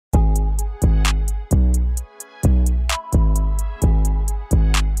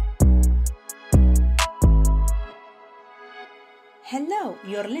Hello,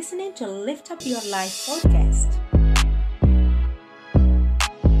 you're listening to Lift Up Your Life podcast.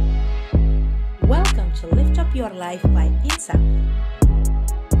 Welcome to Lift Up Your Life by Insaf.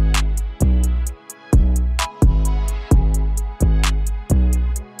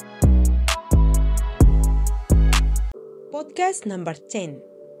 Podcast number 10.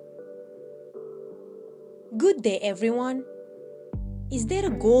 Good day, everyone. Is there a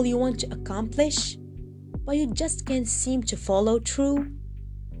goal you want to accomplish, but you just can't seem to follow through?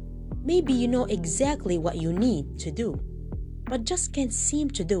 Maybe you know exactly what you need to do, but just can't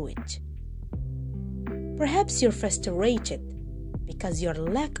seem to do it. Perhaps you're frustrated because your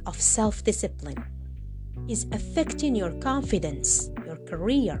lack of self-discipline is affecting your confidence, your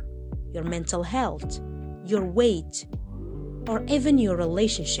career, your mental health, your weight, or even your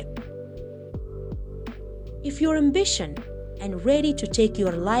relationship. If your ambition and ready to take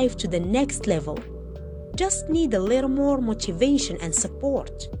your life to the next level just need a little more motivation and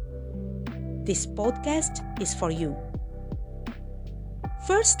support, this podcast is for you.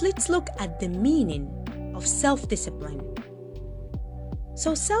 First, let's look at the meaning of self-discipline.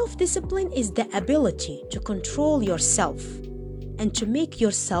 So self-discipline is the ability to control yourself and to make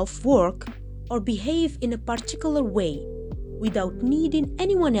yourself work or behave in a particular way without needing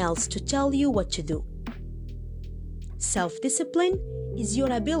anyone else to tell you what to do. Self-discipline is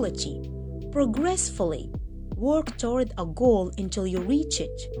your ability progressively work toward a goal until you reach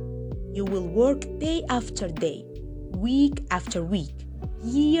it. You will work day after day, week after week,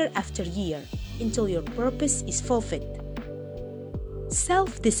 year after year, until your purpose is fulfilled.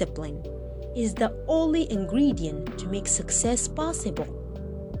 Self-discipline is the only ingredient to make success possible.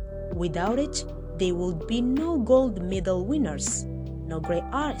 Without it, there would be no gold medal winners, no great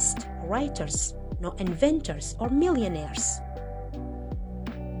artists, writers, no inventors or millionaires.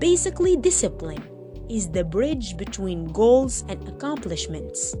 Basically, discipline is the bridge between goals and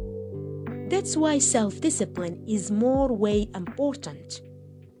accomplishments. That's why self-discipline is more way important.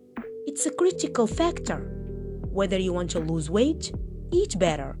 It's a critical factor. Whether you want to lose weight, eat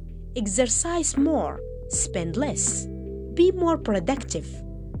better, exercise more, spend less, be more productive,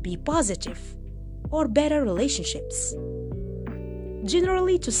 be positive, or better relationships.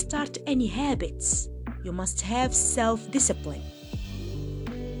 Generally, to start any habits, you must have self-discipline.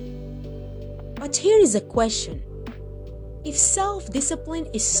 But here is a question. If self-discipline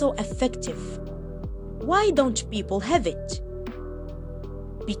is so effective, why don't people have it?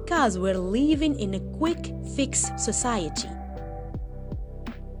 Because we're living in a quick fix society.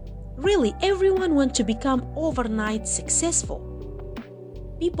 Really, everyone wants to become overnight successful.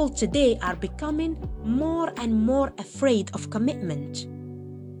 People today are becoming more and more afraid of commitment.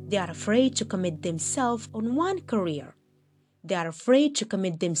 They are afraid to commit themselves on one career. They are afraid to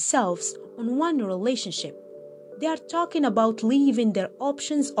commit themselves on one relationship. They are talking about leaving their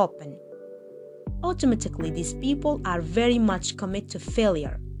options open. Automatically, these people are very much committed to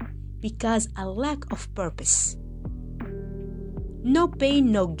failure because a lack of purpose. No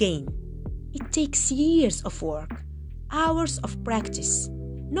pain, no gain. It takes years of work, hours of practice.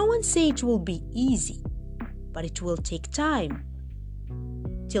 No one says it will be easy, but it will take time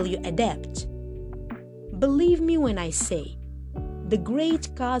till you adapt. Believe me when I say, the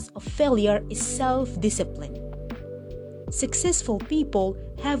great cause of failure is self-discipline. Successful people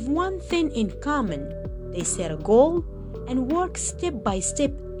have one thing in common. They set a goal and work step by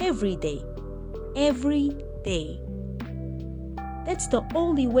step every day. Every day. That's the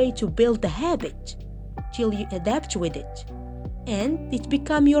only way to build the habit till you adapt with it and it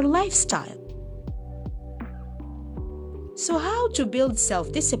become your lifestyle. So how to build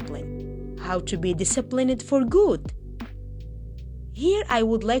self-discipline? How to be disciplined for good? Here I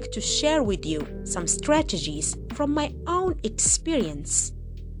would like to share with you some strategies from my own experience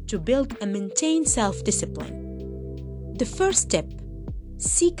to build and maintain self-discipline. The first step,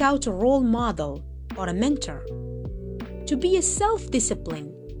 seek out a role model or a mentor. To be a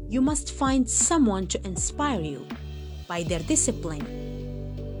self-discipline, you must find someone to inspire you by their discipline.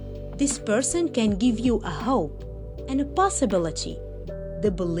 This person can give you a hope and a possibility,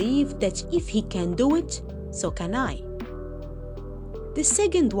 the belief that if he can do it, so can I. The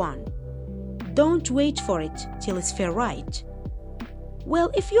second one, don't wait for it till it's fair right. Well,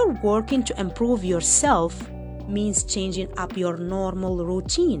 if you're working to improve yourself, means changing up your normal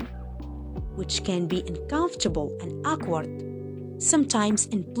routine, which can be uncomfortable and awkward, sometimes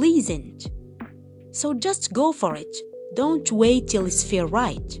unpleasant. So just go for it. Don't wait till it's fair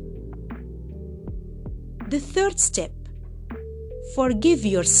right. The third step, forgive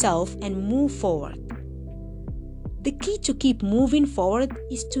yourself and move forward. The key to keep moving forward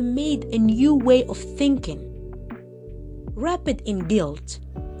is to make a new way of thinking. rapid in guilt,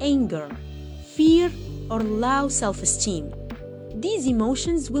 anger, fear, or low self-esteem. These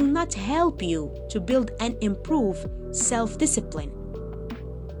emotions will not help you to build and improve self-discipline.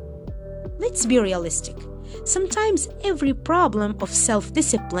 Let's be realistic. Sometimes every problem of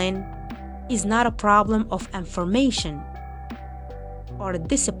self-discipline is not a problem of information or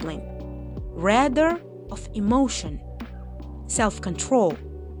discipline, rather of emotion. Self-control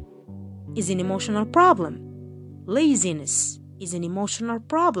is an emotional problem. Laziness is an emotional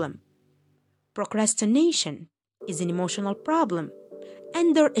problem. Procrastination is an emotional problem.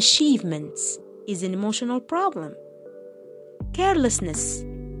 Underachievements is an emotional problem. Carelessness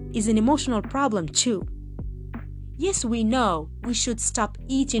is an emotional problem too. Yes, we know we should stop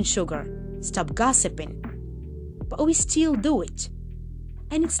eating sugar, stop gossiping, but we still do it.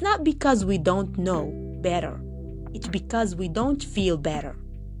 And it's not because we don't know better. It's because we don't feel better.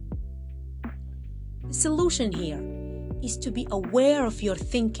 The solution here is to be aware of your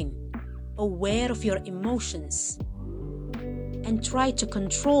thinking, aware of your emotions, and try to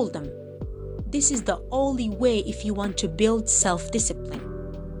control them. This is the only way if you want to build self-discipline.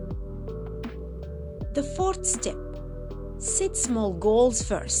 The fourth step, set small goals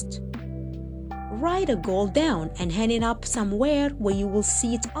first. Write a goal down and hang it up somewhere where you will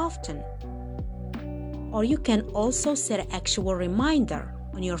see it often. Or you can also set an actual reminder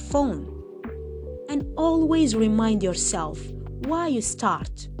on your phone. And always remind yourself why you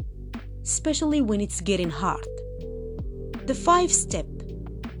start, especially when it's getting hard. The fifth step,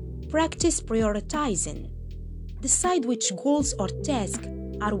 practice prioritizing. Decide which goals or tasks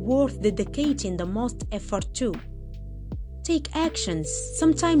are worth dedicating the most effort to. Take actions.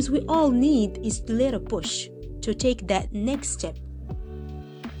 Sometimes we all need is a little push to take that next step.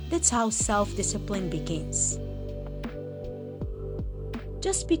 That's how self-discipline begins.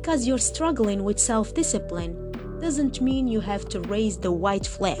 Just because you're struggling with self-discipline doesn't mean you have to raise the white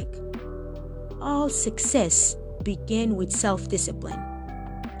flag. All success begins with self-discipline.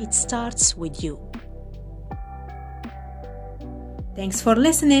 It starts with you. Thanks for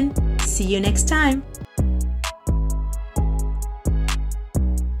listening. See you next time.